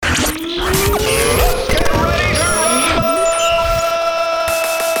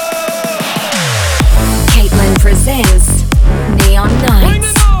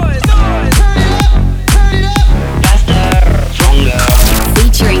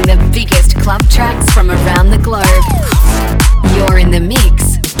the biggest club tracks from around the globe. You're in the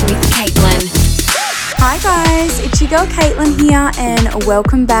mix with Caitlin. Hi guys, it's your girl Caitlin here and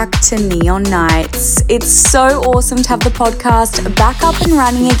welcome back to Neon Nights. It's so awesome to have the podcast back up and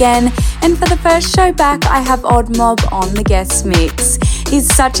running again, and for the first show back I have Odd Mob on the guest mix. He's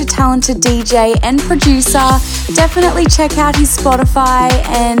such a talented DJ and producer. Definitely check out his Spotify,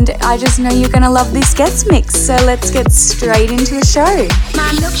 and I just know you're going to love this guest mix, so let's get straight into the show. My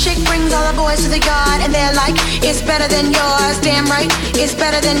milkshake brings all the boys to the yard, and they're like, it's better than yours. Damn right, it's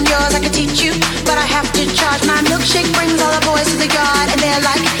better than yours. I could teach you, but I have to charge. My milkshake brings all the boys to the yard, and they're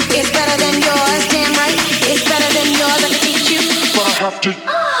like, it's better than yours. Damn right, it's better than yours. I could teach you, but I have to.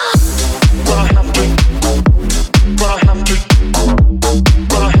 But I have to. But I have to.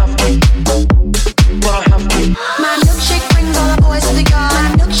 But I have to. But I have to. My milkshake brings all the boys to the yard.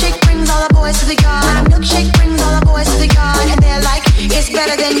 My milkshake brings all the boys to the yard. My milkshake brings all the boys to the yard, and they're like, it's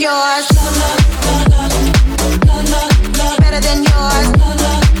better than yours. Better than yours.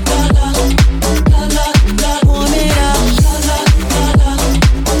 Warm it up.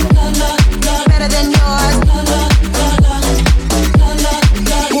 Better than yours.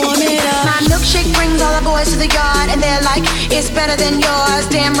 Warm it up. My milkshake brings all the boys to the yard, and they're like, it's better than yours.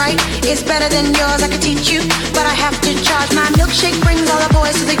 Damn right, it's better than yours. I could teach you, but I have to charge. My milkshake brings all the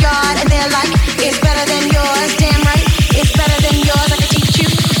boys to the yard, and they're like, it's better than yours. Damn right, it's better than yours. I could teach you,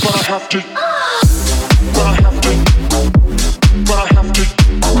 but I have to. But I have to. But I have to.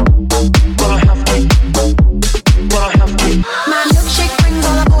 But I have to. But I have to. My milkshake brings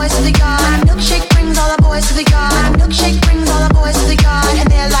all the boys to the yard. My milkshake brings all the boys to the yard. My milkshake brings all the boys to the yard, and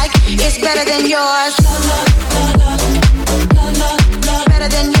they're like, it's better than yours. Better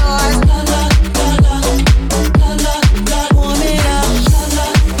than yours. Warm it up.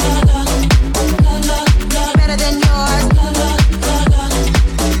 Better than yours.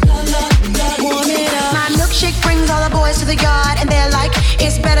 Warm it up. My milkshake brings all the boys to the yard, and they're like,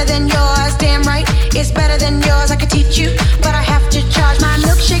 it's better than yours. Damn right, it's better than yours. I could teach you, but I have to charge. My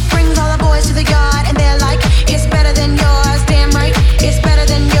milkshake brings all the boys to the yard, and they're like, it's better than yours. Damn right, it's better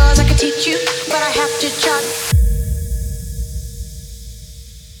than yours. I could teach you, but I have to charge.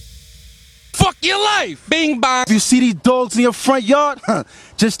 Fuck your life! Bing bong! If you see these dogs in your front yard,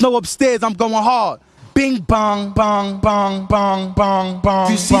 just know upstairs I'm going hard. Bing bong, bong, bong, bong, bong, bong.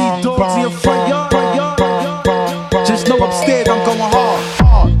 If you see these dogs in your front yard, just know upstairs I'm going hard.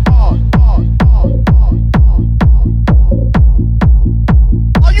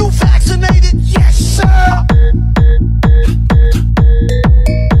 Are you vaccinated? Yes, sir!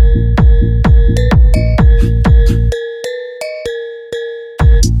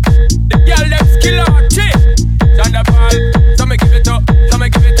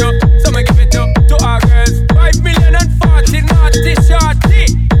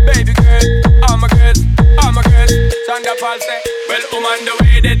 Well, I'm on the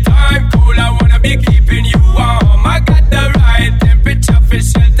way, the time cool, I wanna be keeping you warm. I got the right temperature for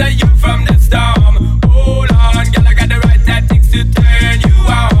shelter you from the storm. Hold on, girl, I got the right tactics to turn you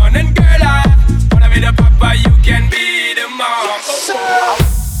on. And girl, I wanna be the papa, you can be the mom.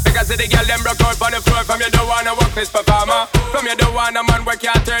 Because the girl, them broke out on the floor. From you don't wanna work this performer. From you don't want a man where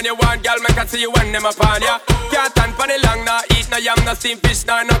can't turn you on. Girl, make I see you when them upon ya. Can't stand for the long, nah. Eat no yam, no steamed fish,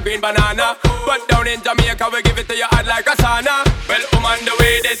 nah, no green banana. But down in Jamaica, we give it to you hot like a sauna. Well, I'm on the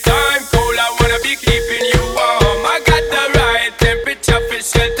way, this time cool, I wanna be keeping you warm. I got the right temperature for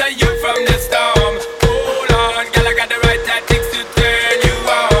shelter you from the storm. Hold on, girl, I got the right tactics to turn you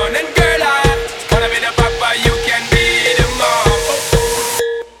on. And girl, I wanna be the papa, you can be the mom.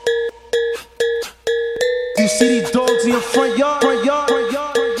 You see these dogs in your front yard,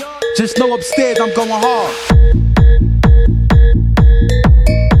 just know upstairs I'm going hard.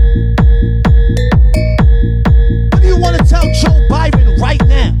 What do you want to tell Joe Byron right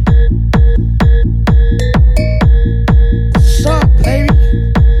now? What's up, baby?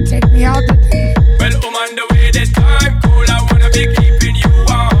 Take me out to dinner. Well, I'm on the way, this time cool, I wanna be keeping you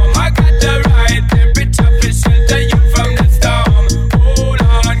warm. I got the right temperature for shelter you from the storm. Hold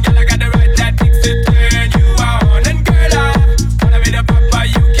on, girl, I got the right tactics to turn you on. And girl, I wanna be the papa,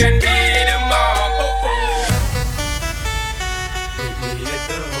 you can be the mom.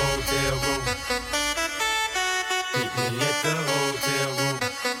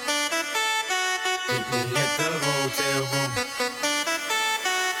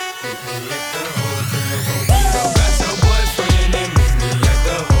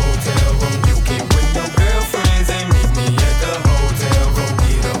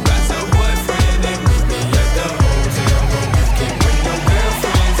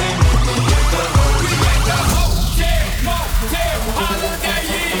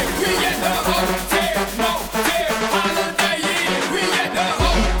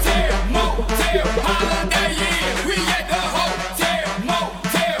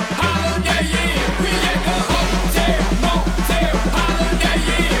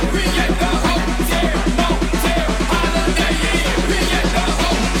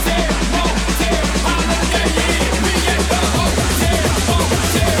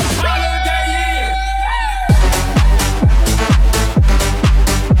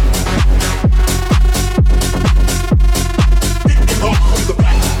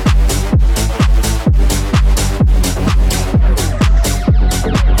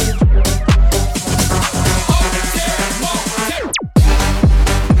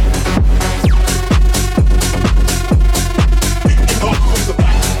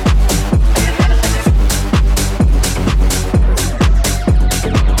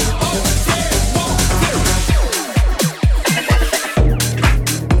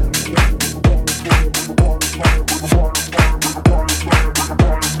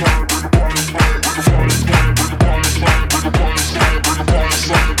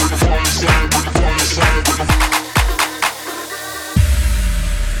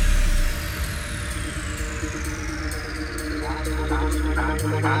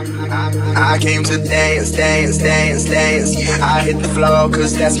 I came to dance, dance, dance, dance. I hit the floor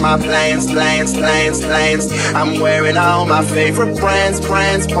cause that's my plans. I'm wearing all my favorite brands.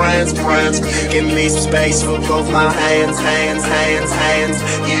 Give me some space for both my hands.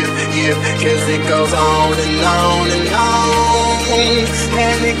 You, cause it goes on and on and on.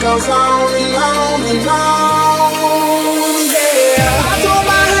 And it goes on and on and on. Yeah, I throw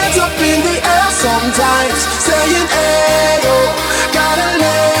my hands up in the air sometimes, saying, ayo, gotta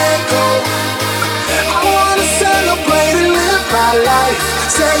let go. I wanna celebrate and live my life,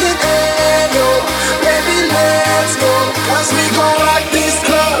 saying, ayo, baby, let's go. Cause we gon' rock this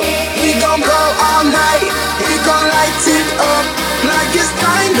club, we gon' go all night. We gon' light it up like it's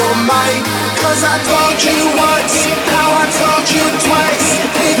dynamite. Cause I told you once, now I told you twice.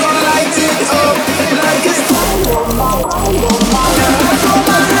 We gon' light it up like it's dynamite. I throw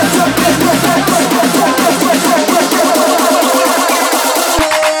my hands up in the air.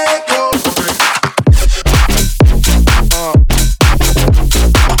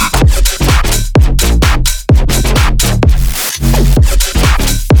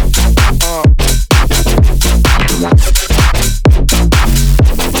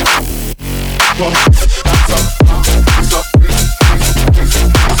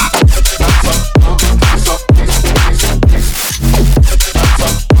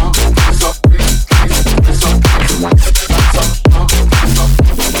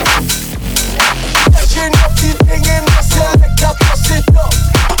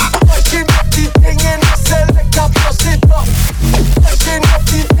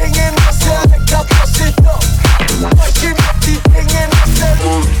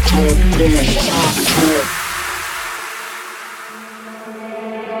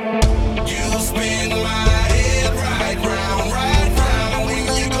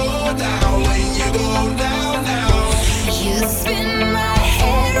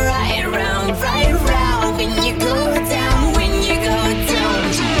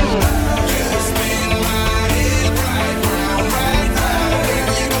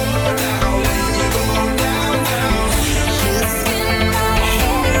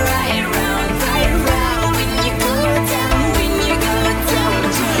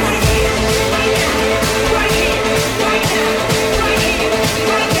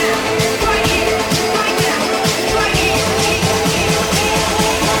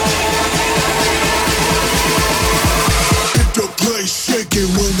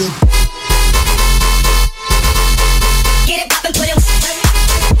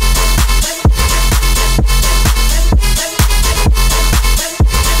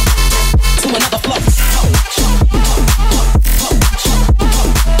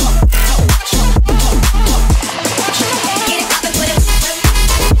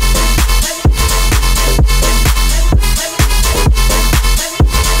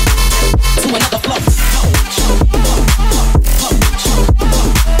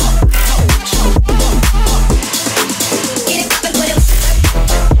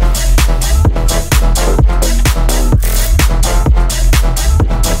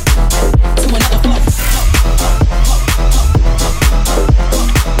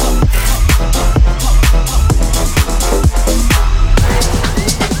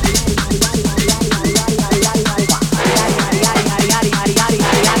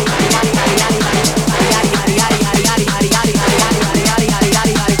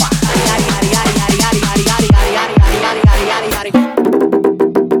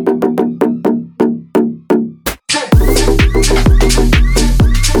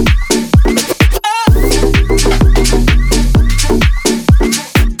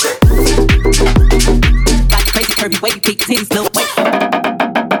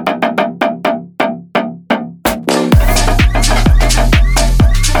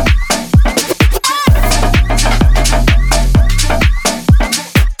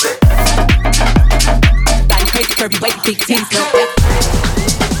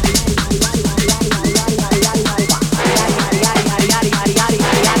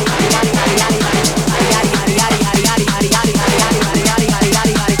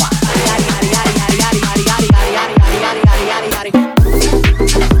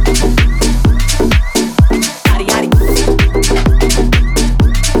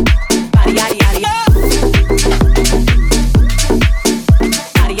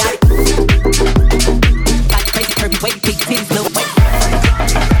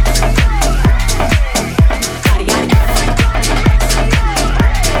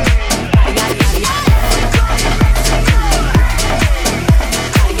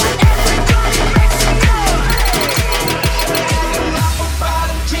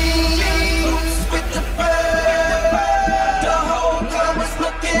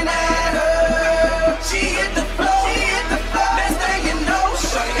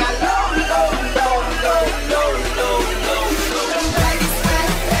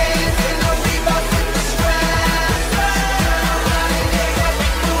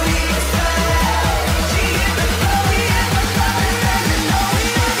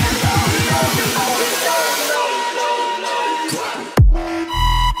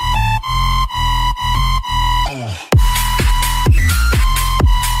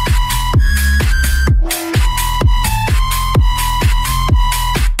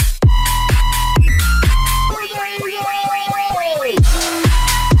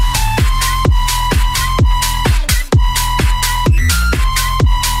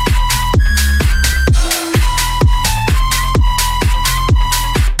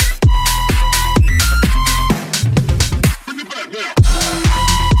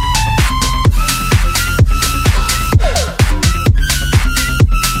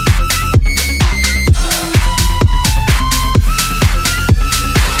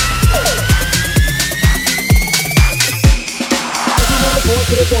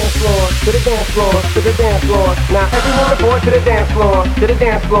 the dance floor, to the dance floor, to the dance floor. Now everyone report to the dance floor, to the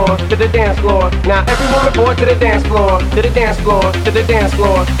dance floor, to the dance floor. Now everyone report to the dance floor, to the dance floor, to the dance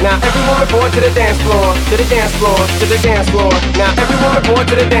floor. Now everyone report to the dance floor, to the dance floor, to the dance floor. Now everyone report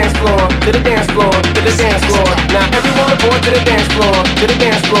to the dance floor, to the dance floor, to the dance floor. Now everyone report to the dance floor, to the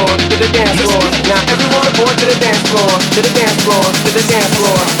dance floor, to the dance floor. Now everyone report to the dance floor, to the dance floor, to the dance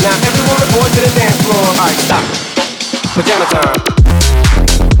floor. Now everyone report to the dance floor. All right, stop. Pajama time.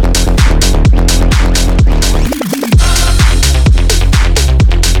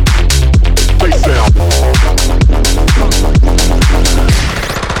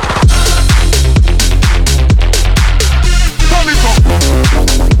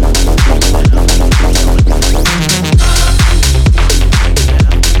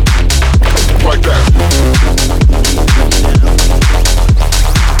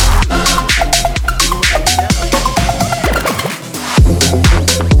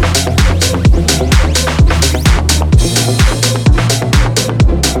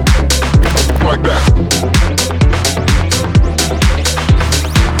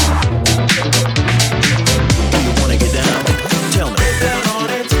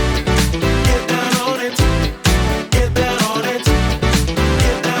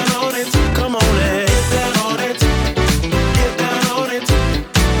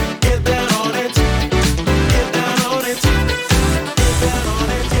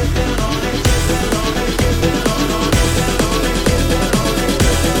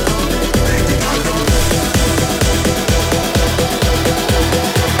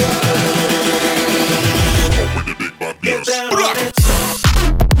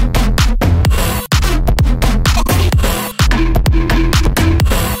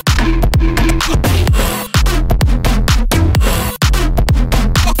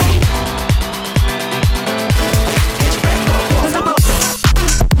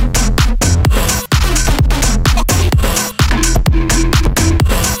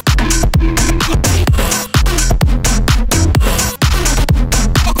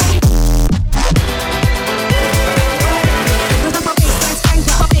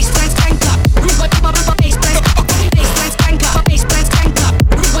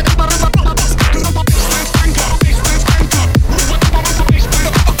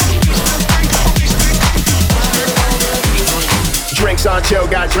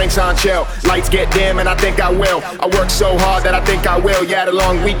 Drinks on chill, lights get dim and I think I will. I work so hard that I think I will. Yeah, the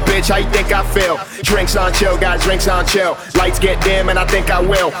long week, bitch, how you think I feel? Drinks on chill, got drinks on chill. Lights get dim and I think I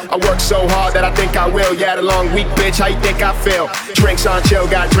will. I work so hard that I think I will. Yeah, the long week, bitch, how you think I feel? Drinks on chill,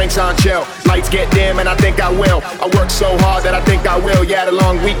 got drinks on chill. Lights get dim and I think I will. I work so hard that I think I will. Yeah, the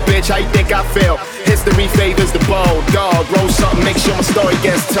long week, bitch, how you think I feel? History favors the bold. Dog, roll something, make sure my story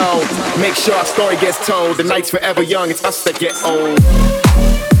gets told. Make sure our story gets told. The night's forever young, it's us that get old.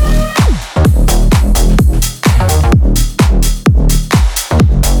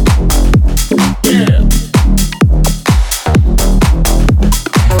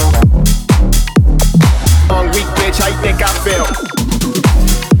 How you think I feel?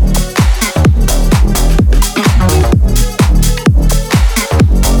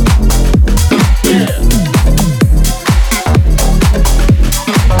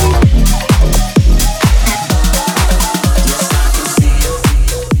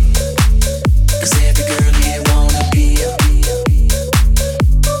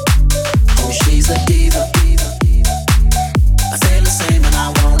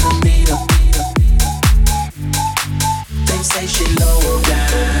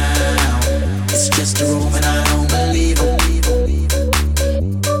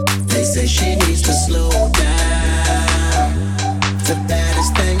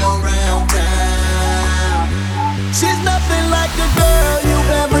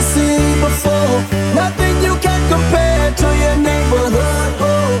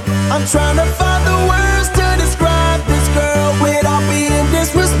 I'm trying to find the words to describe this girl without being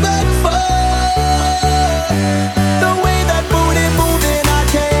disrespectful. The way that booty moving, I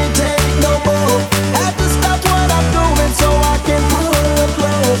can't take no more. Have to stop what I'm doing so I can pull her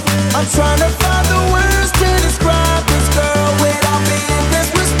close. I'm trying to find the words to describe this girl without being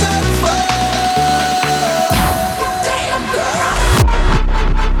disrespectful. Damn girl.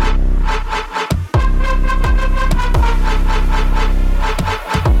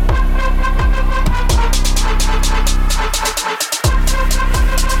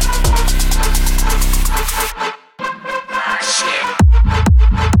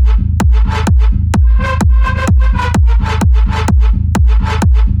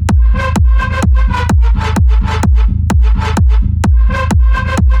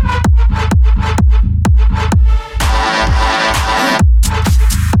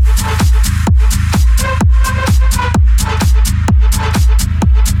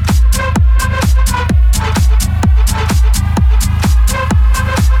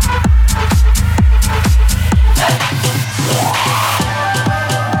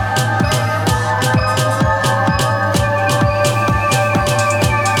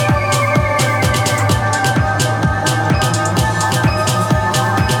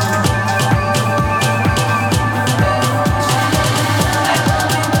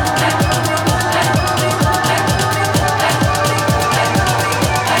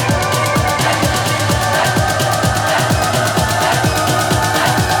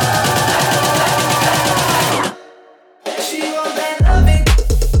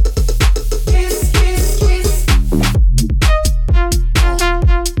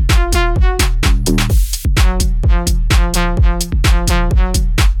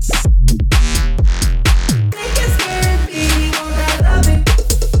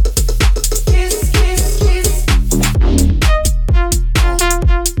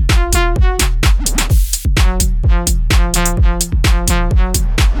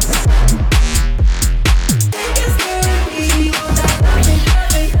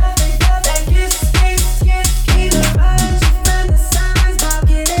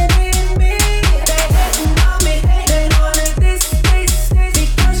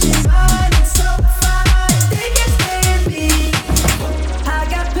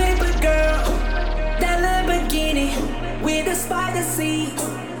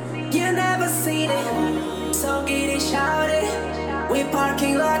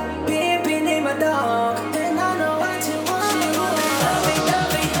 parking lot, pimping in my dog. And I know what you want. She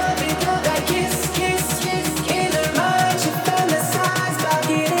want that kiss, kiss, kiss. In her mind, she fantasize about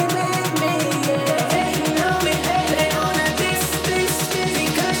getting with me. Yeah, you know me, they wanna this,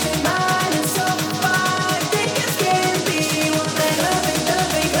 because she mine and so far. Think it's can be. Want that loving,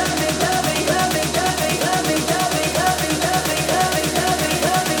 loving, loving, loving, loving, loving, loving, loving, loving, loving, loving, loving,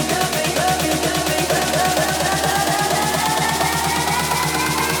 loving, loving, loving, loving,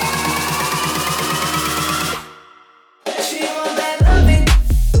 she want that loving.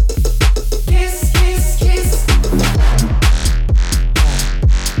 Kiss, kiss, kiss.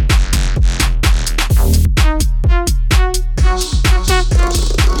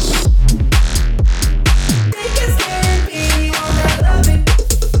 Think it's can be. Want that loving.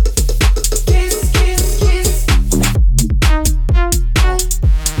 Kiss, kiss, kiss.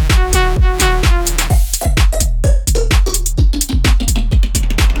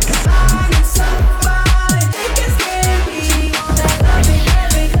 Mine and so fine. Think it's can be. Want that loving,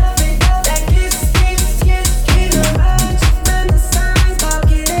 loving, loving, that kiss, kiss, kiss. In her mind, she fantasize about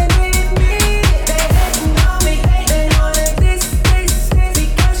getting with me. They hating on me, they wanna this,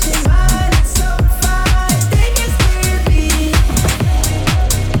 because she mine and so fine. Think it's can be.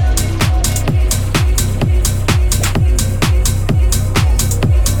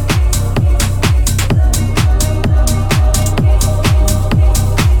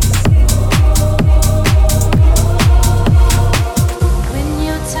 When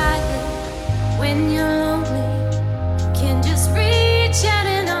you're tired, when you're lonely, can just reach out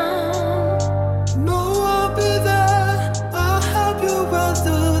and on. No, I'll be there. I'll help you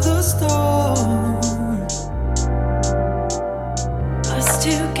weather the storm. Us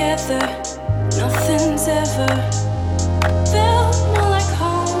together, nothing's ever felt more like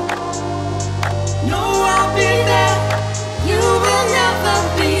home. No, I'll be there. You will never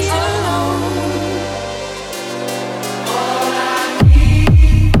be alone.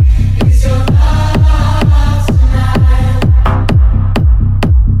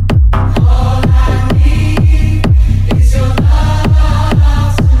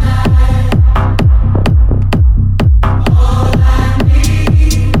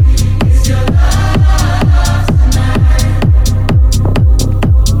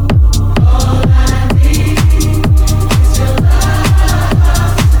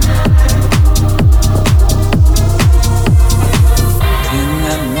 In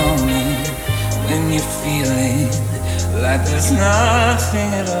that moment when you're feeling like there's nothing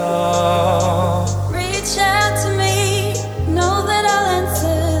at all. Reach out to me, know that I'll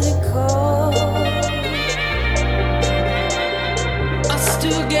answer the call. Us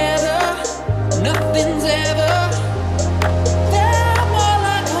together, nothing's ever felt more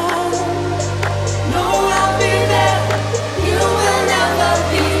like home. No, I'll be there. You will never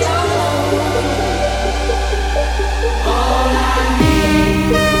be alone. All I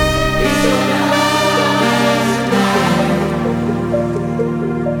need is your love tonight.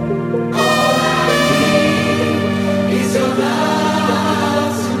 All I need is your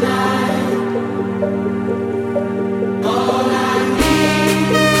love tonight. All I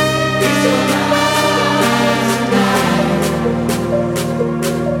need is your love tonight.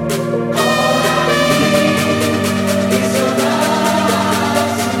 All I need is your love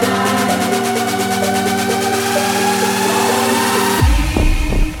tonight.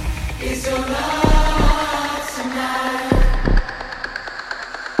 Is your love tonight?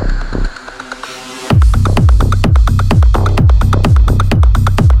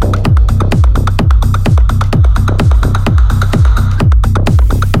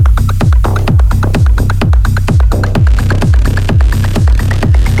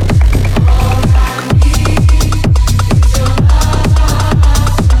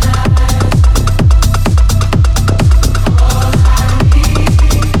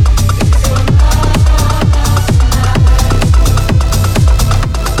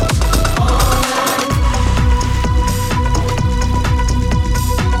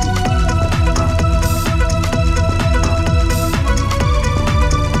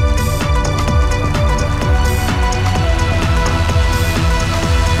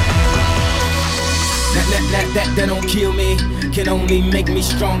 That don't kill me, can only make me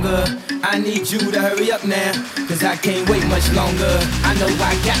stronger. I need you to hurry up now, cause I can't wait much longer. I know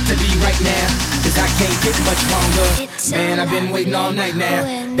I got to be right now, cause I can't get much longer. Man, I've been waiting all night now,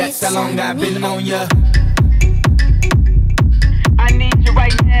 that's how long I've been on ya. I need you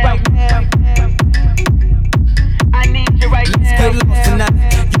right now, I need you right now. Let's get lost tonight,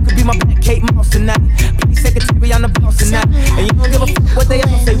 you could be my Black Kate Moss tonight. Please secretary, I'm the boss tonight. And you don't give a fuck what they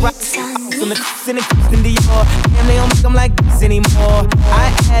all say, right? the cuffs and the cuffs in Dior. Damn, they don't make them like this anymore.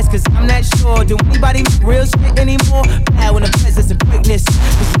 I ask cause I'm not sure. Do anybody make real shit anymore? Now in the presence of greatness.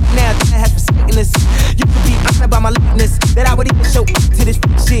 Cause right now I have forsaken this. You could be honored by my likeness. That I would even show up to this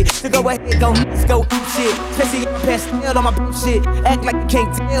shit. So go ahead, go nuts, go eat shit. Especially your past still on my bullshit. Act like you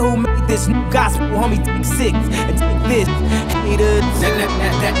can't tell who made this new gospel. Homie, take 6 and take this. Haters,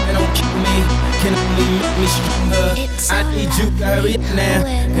 that don't kill me. Can only make me stronger. I need you to hurry up now,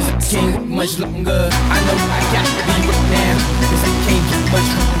 cause I can't wait much longer. I know I got to be right now, cause I can't get much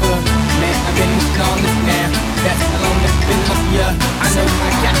longer. Man, I've been on this now. That's how long I've been on ya. I know I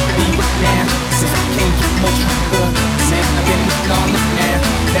got to be right now, cause I can't get much longer. Man, I've been on this now.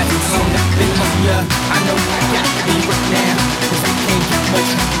 That's how long I've been on ya. I know I got to be right now, cause I can't get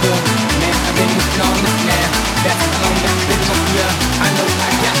much longer. Man, I've been on this now. That's how long I've been on ya. I know I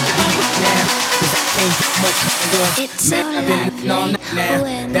got to be right now, cause I can't get much longer. Man, I've been on it now.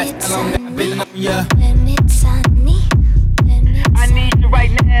 That's how long I've been on ya. I need you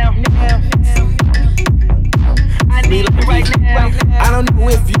right now. I need you right now. I don't know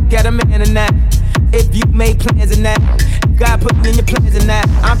if you got a man or not, if you made plans or not. God put me in your plans or not.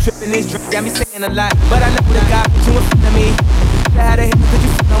 I'm tripping, this drink got me saying a lot, but I know that God put you in front of me. How the hell could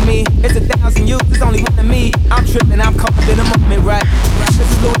you fit on me? It's 1,000 youths, there's only one of me. I'm tripping, I'm caught up in the moment, right? This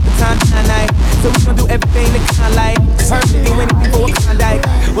is Louis Vuitton tonight, so we gon' do everything the kind like. Her to do anything for a Klondike.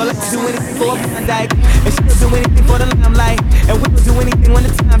 Well, let's do anything for a Klondike, and she'll do anything for the limelight, and we'll do anything when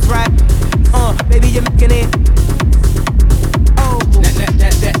the time's right. Baby, you're making it. Oh, that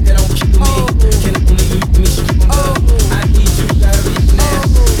don't kill me. Can only make me stronger. I need you to hurry now.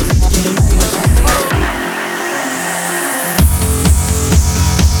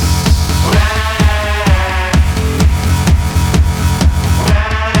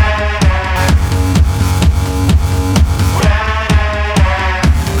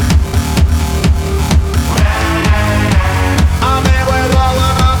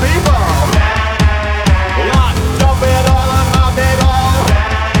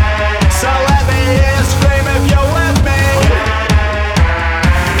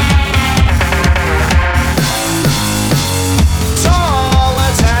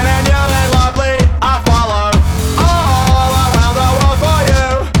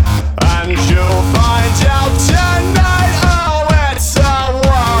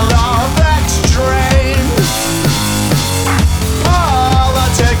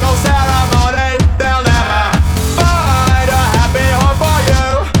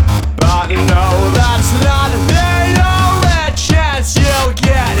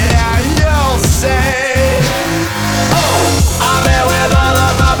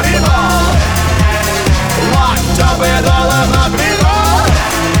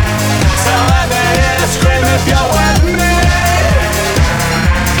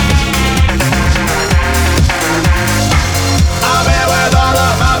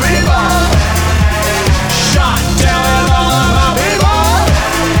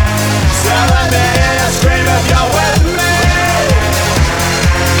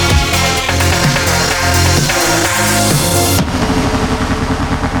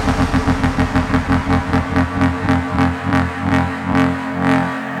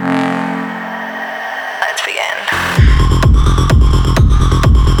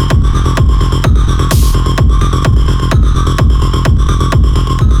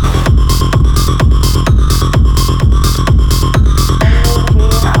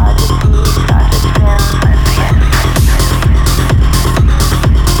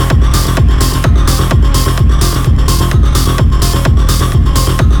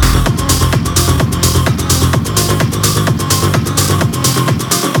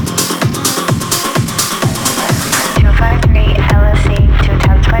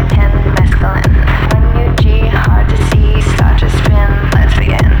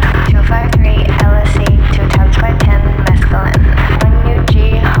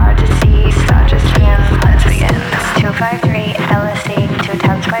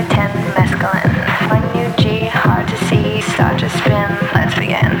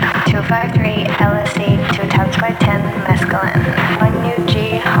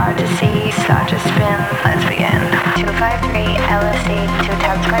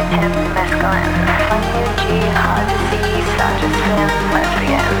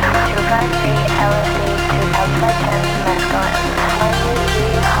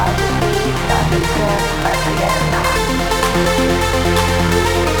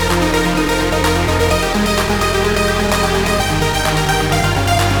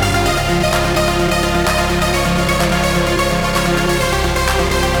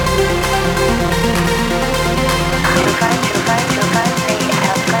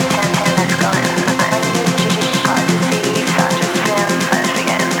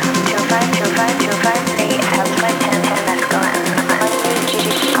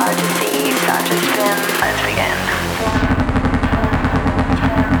 Let's begin.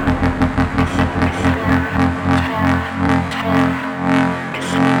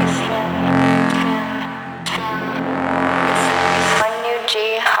 One new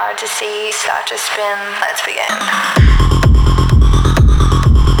G, hard to see, start to spin. Let's begin.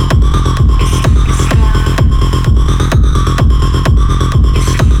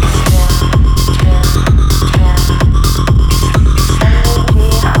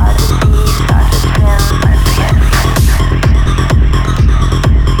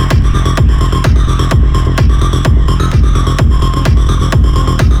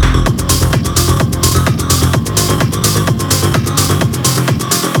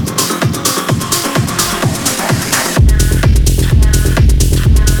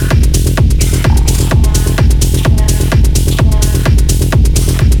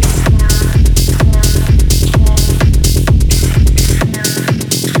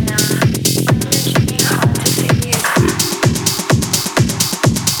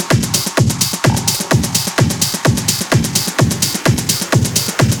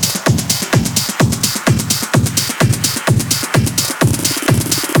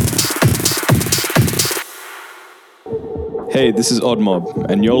 Hey, this is Odd Mob,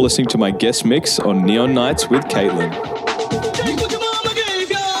 and you're listening to my guest mix on Neon Nights with Caitlin.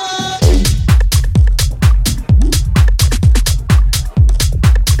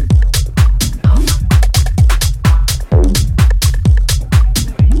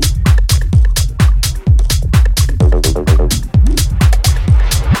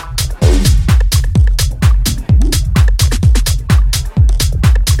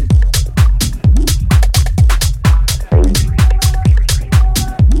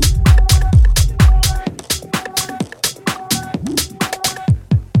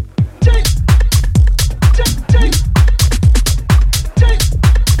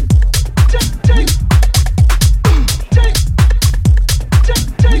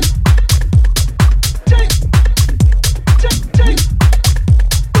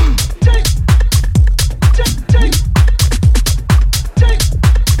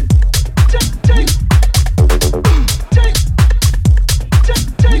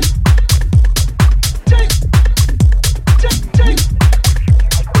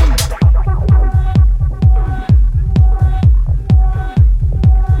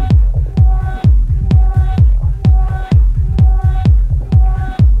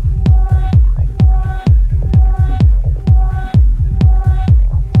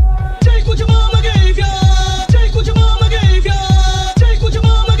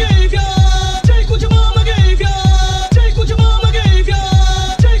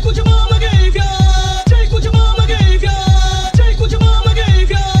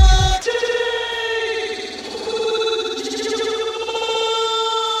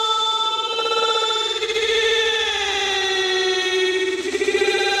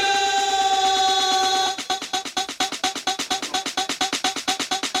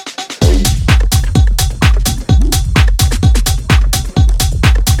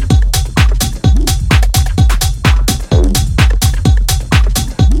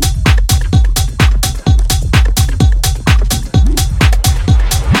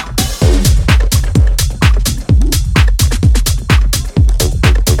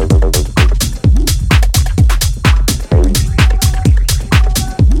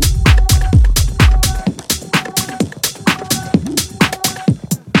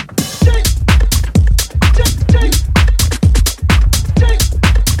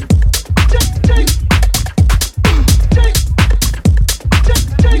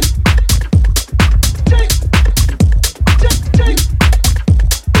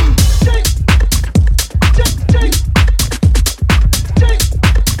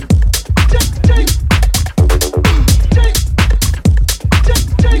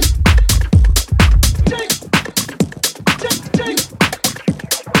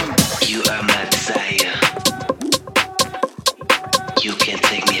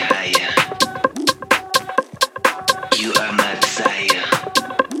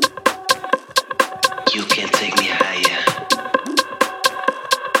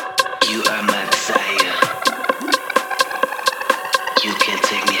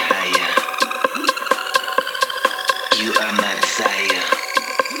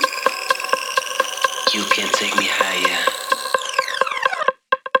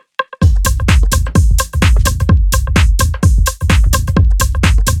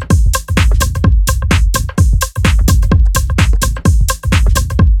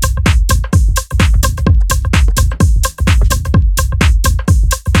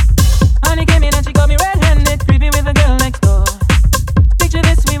 Honey came in and she got me red-handed, creepy with the girl next door. Picture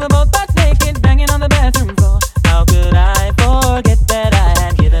this, we were both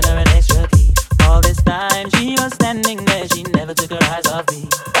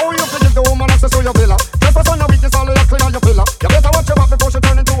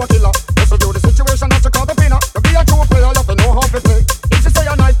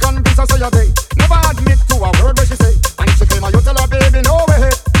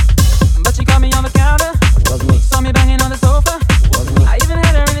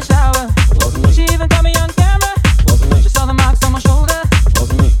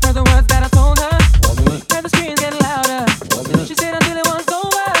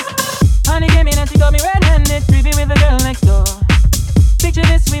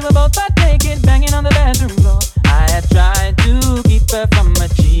we were both butt naked, banging on the bedroom floor. I had tried to keep her from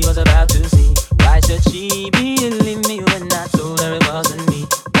what she was about to see. Why should she believe me when I told her it wasn't me?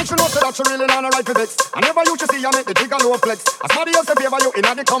 Make sure know that she really not right for vex. I never used to see you make the jigger low flex. As somebody else to favor you in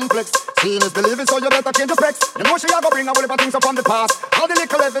the complex. Seeing is believing, so you better change your specs. You know she a go bring a whole heap of things up from the past. All the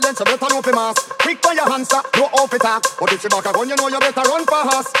little evidence, you better know for mass. Quick for your answer, no off it talk. But if she back a gun, you know you better run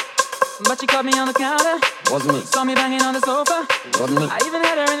fast. But she caught me on the counter. Wasn't me. Saw me banging on the sofa. Wasn't me. I even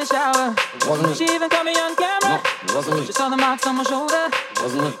had her in the shower. Wasn't me. She even caught me on camera. No, wasn't me. She saw the marks on my shoulder.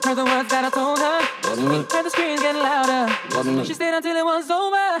 Wasn't me. Heard the words that I told her. Wasn't me. Heard the screams getting louder. Wasn't me. She stayed until it was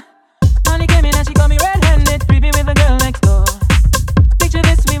over. Honey came in and she got me red-handed, creepy with the girl next door. Picture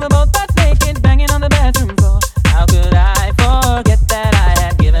this, we were both butt naked, banging on the bathroom floor. How could I forget that I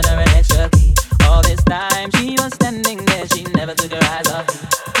had given her an extra key? All this time she was standing there, she never took her eyes off me.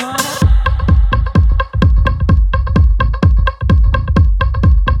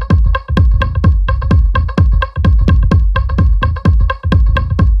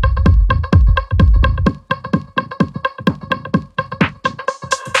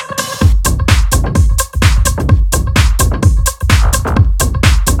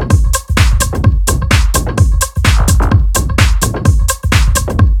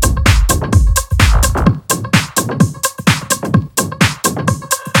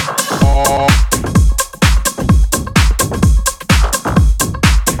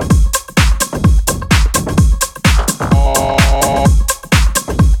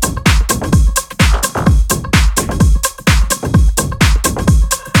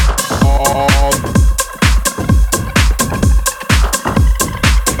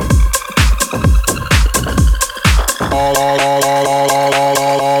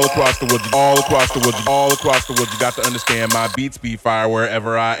 All across the world, you got to understand my beats be fire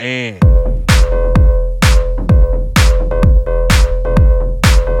wherever I am.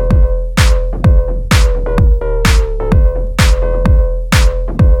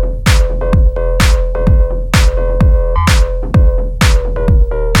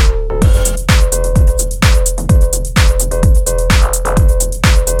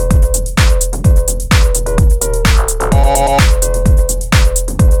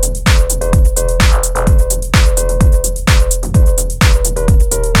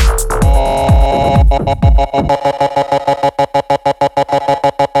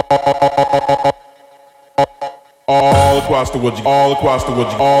 All across the world, all across the world,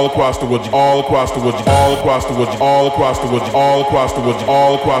 all across the world, all across the world, all across the world, all across the world, all across the world,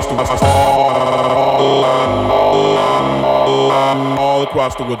 all across the world, all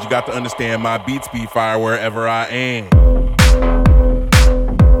across the world. You got to understand my beats be fire wherever I am.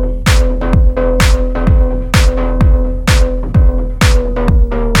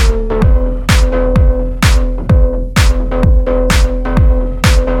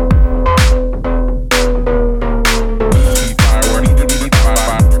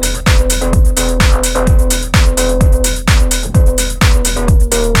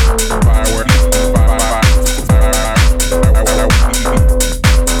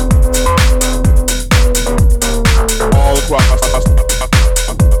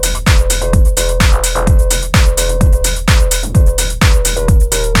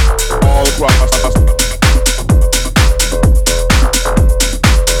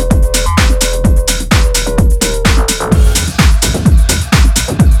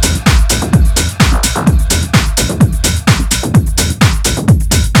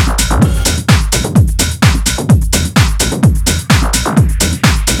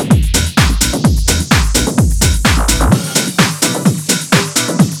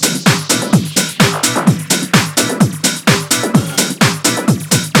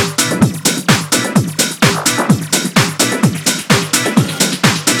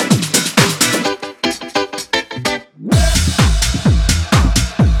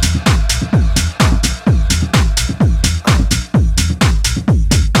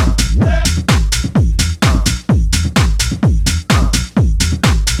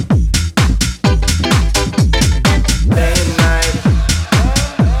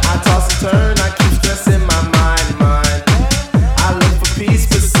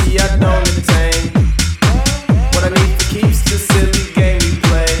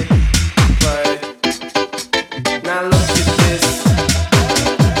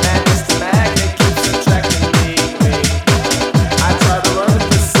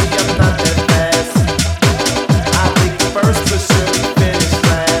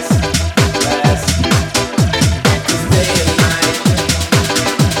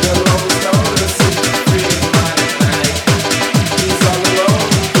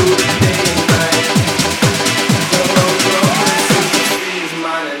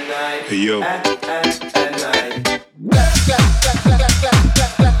 Hey yo.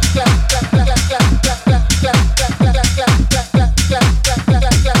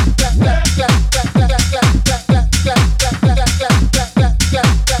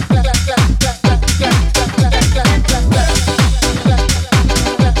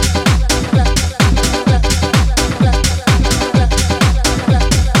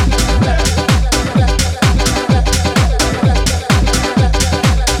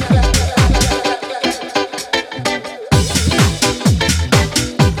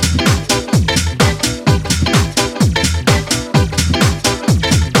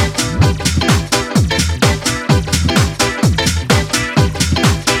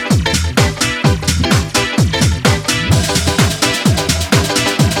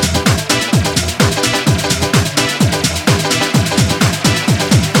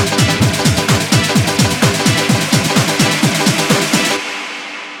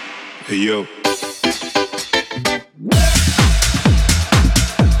 Hey yo.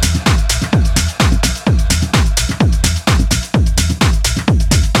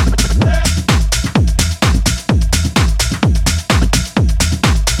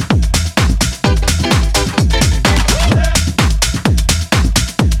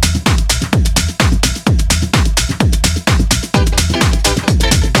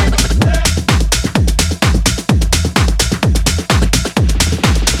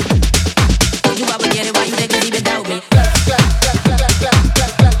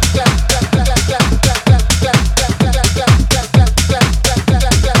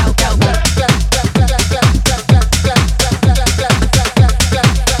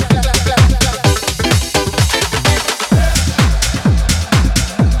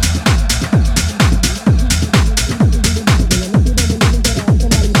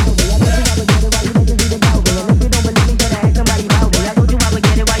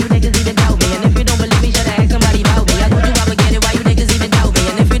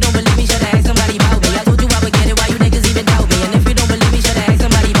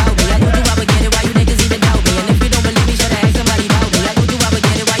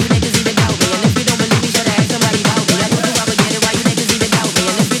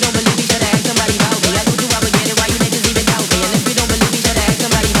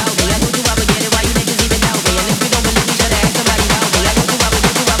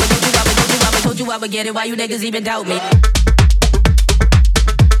 Get it? Why you niggas even doubt me?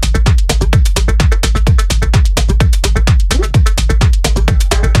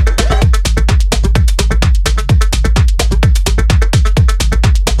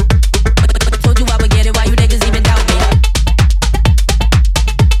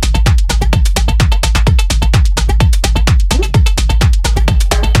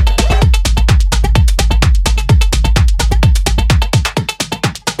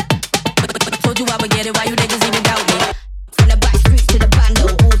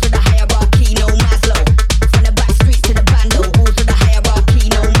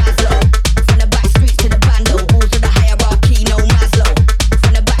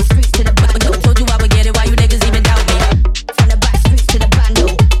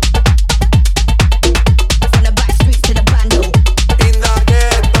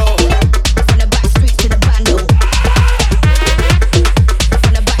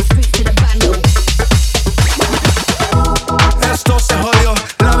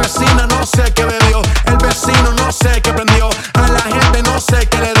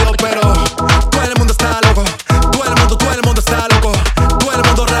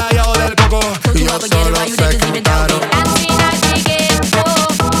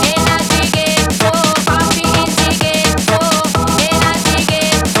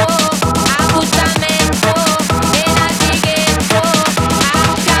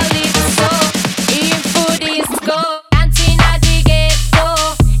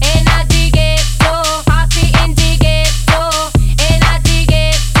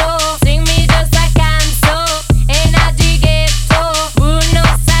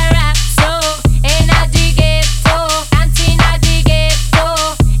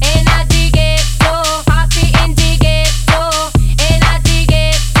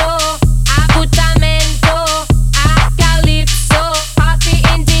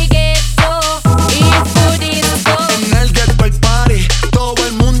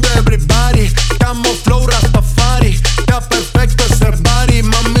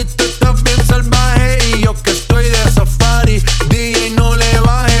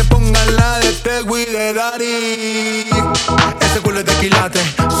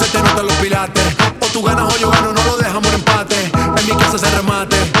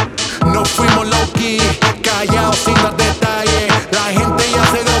 Callados sin dar detalles, la gente ya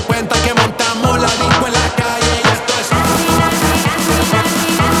se dio cuenta que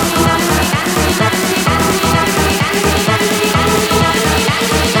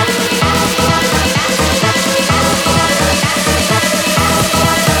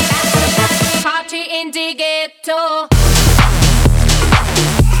ghetto.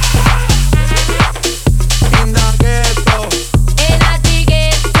 In the ghetto. In a the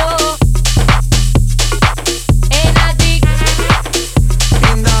ghetto. In a the.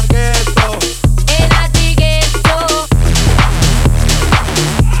 In the ghetto. In a the ghetto.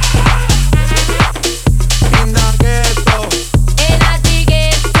 In the ghetto. In a the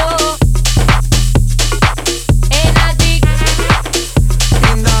ghetto. In a the.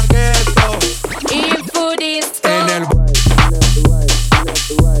 In the ghetto. Il fu disco. En el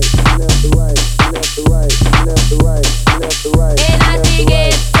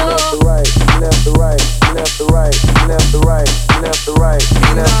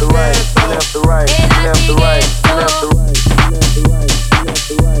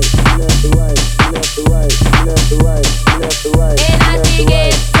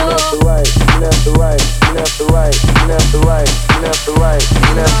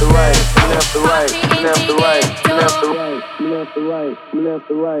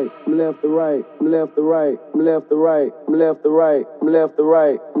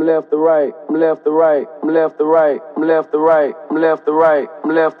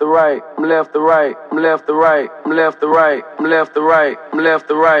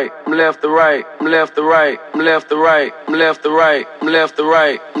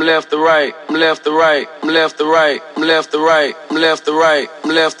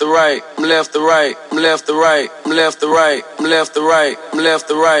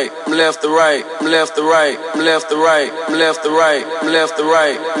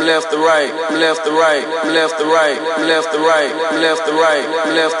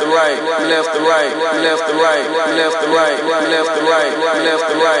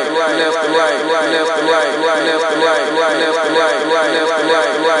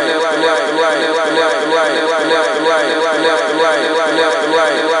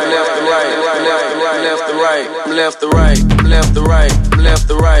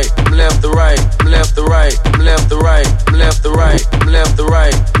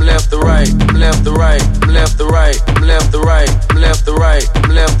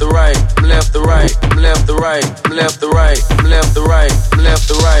You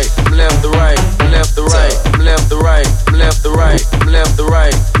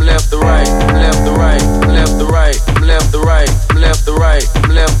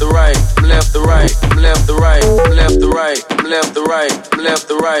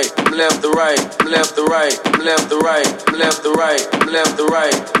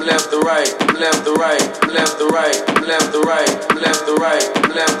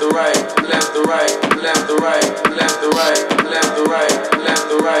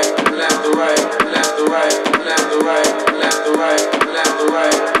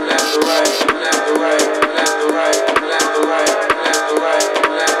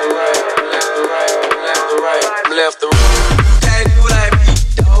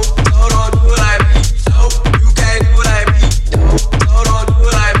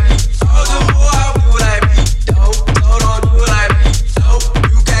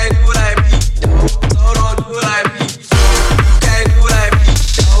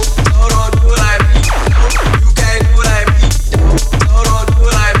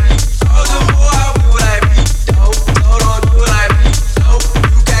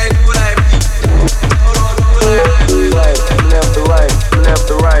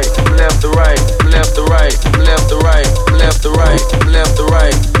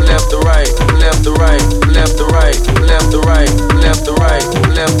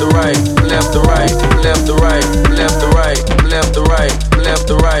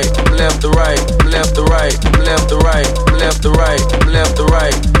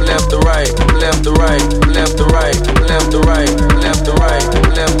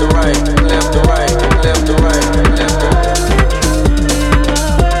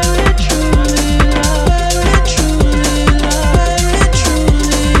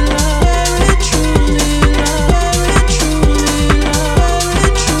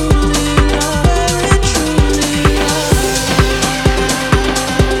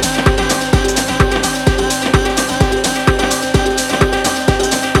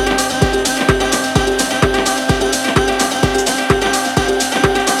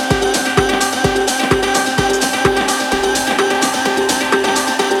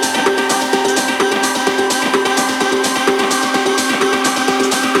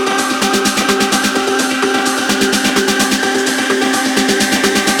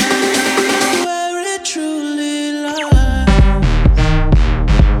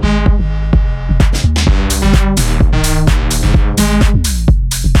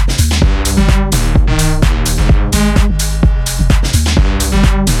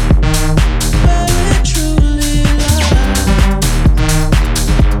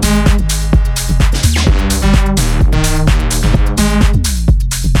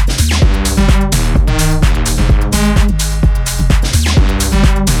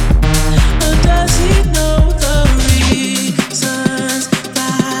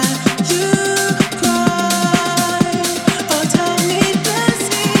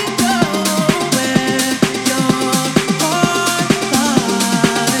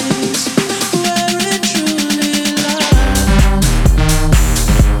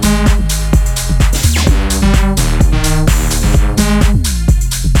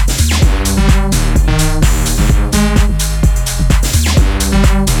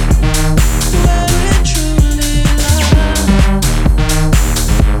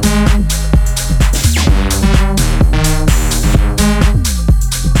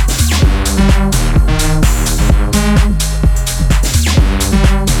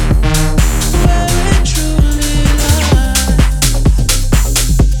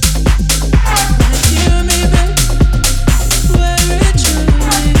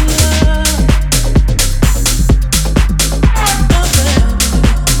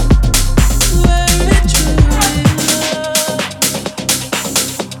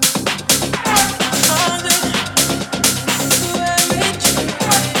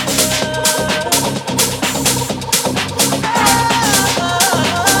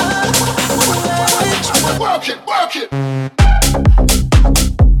work it, work it.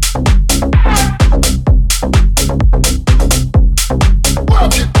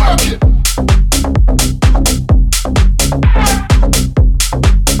 Work it, work it.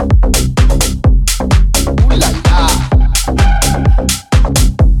 Ooh la la.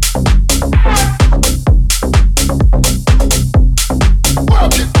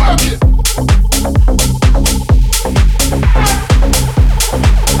 Work it, work it.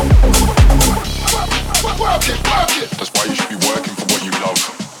 Work it, work it. That's why you should be working.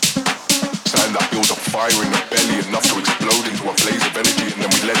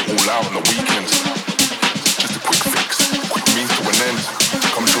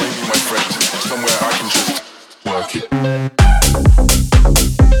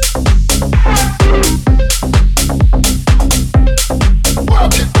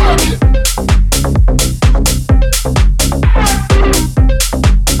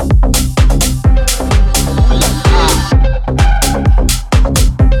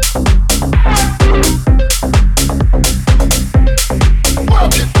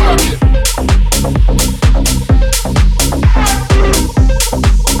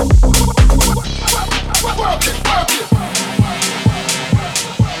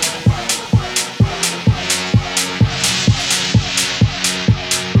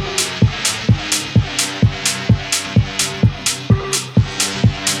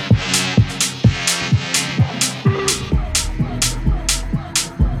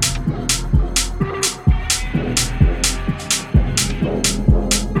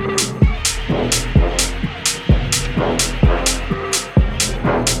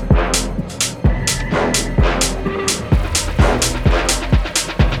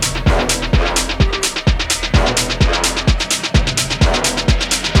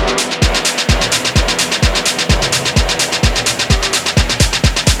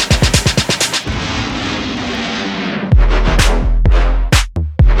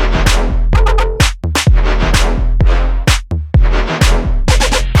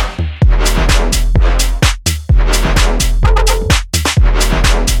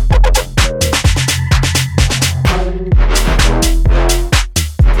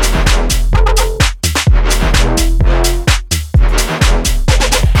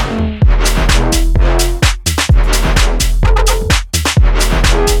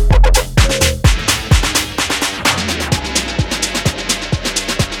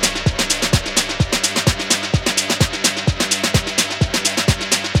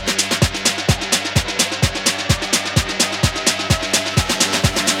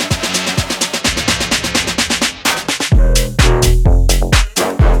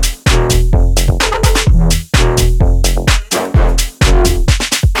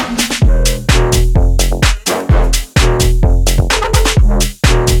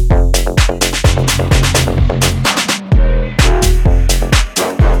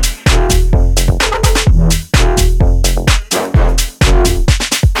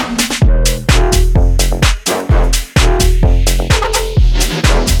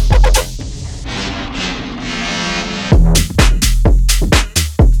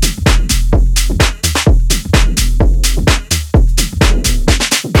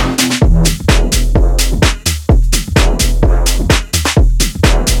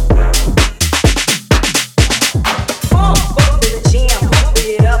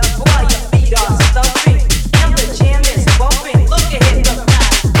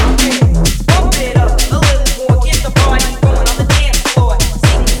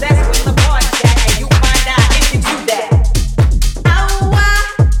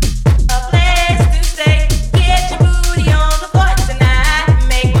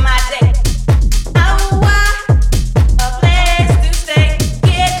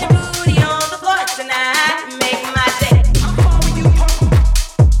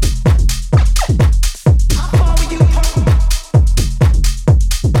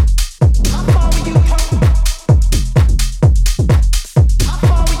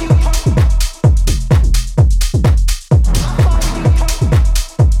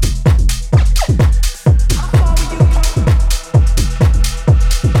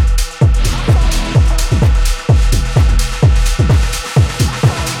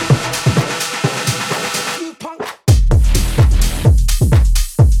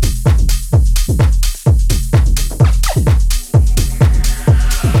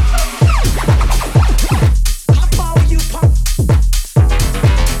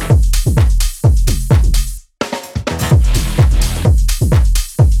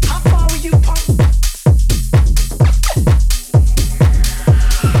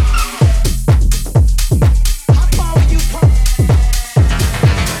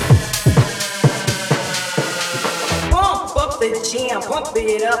 jam, pump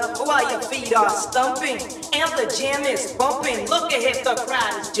it up while your feet are stumping. And the jam is bumping, look ahead, the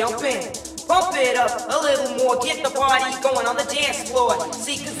crowd is jumping. Pump it up a little more, get the party going on the dance floor.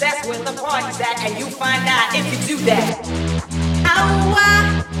 See, cause that's where the party's at, and you find out if you do that.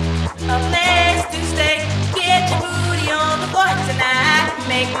 A place to stay, get your booty on the floor tonight,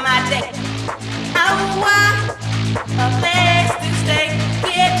 make my day. A place to stay,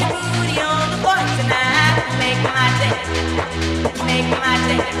 get your booty on the floor tonight, make my day. Make my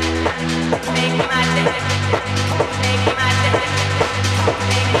day, make my day, make my day,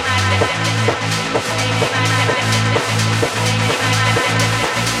 make my day, make my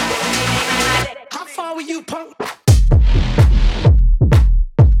day. How far were you, punk?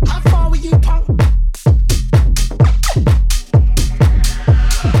 How far were you, punk?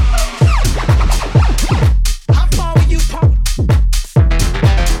 How far were you, punk?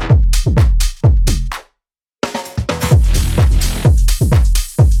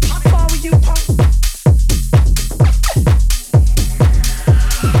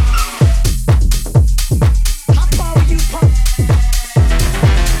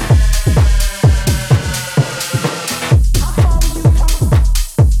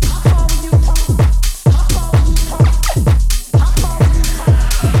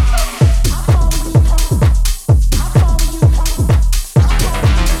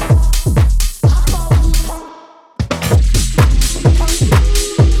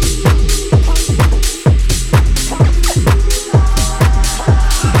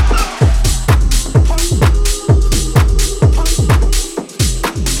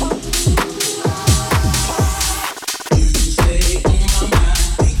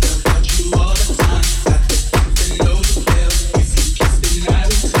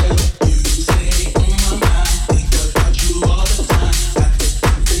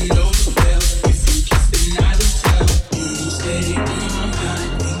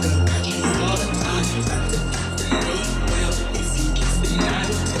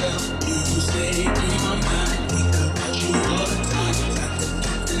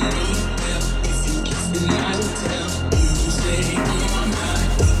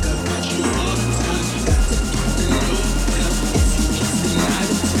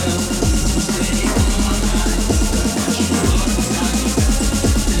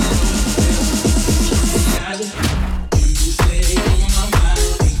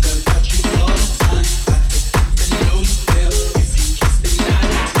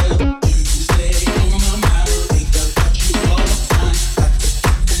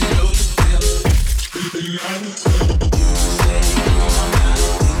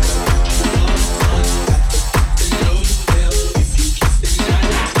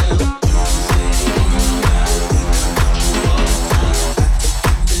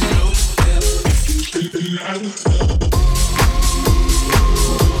 Sleeping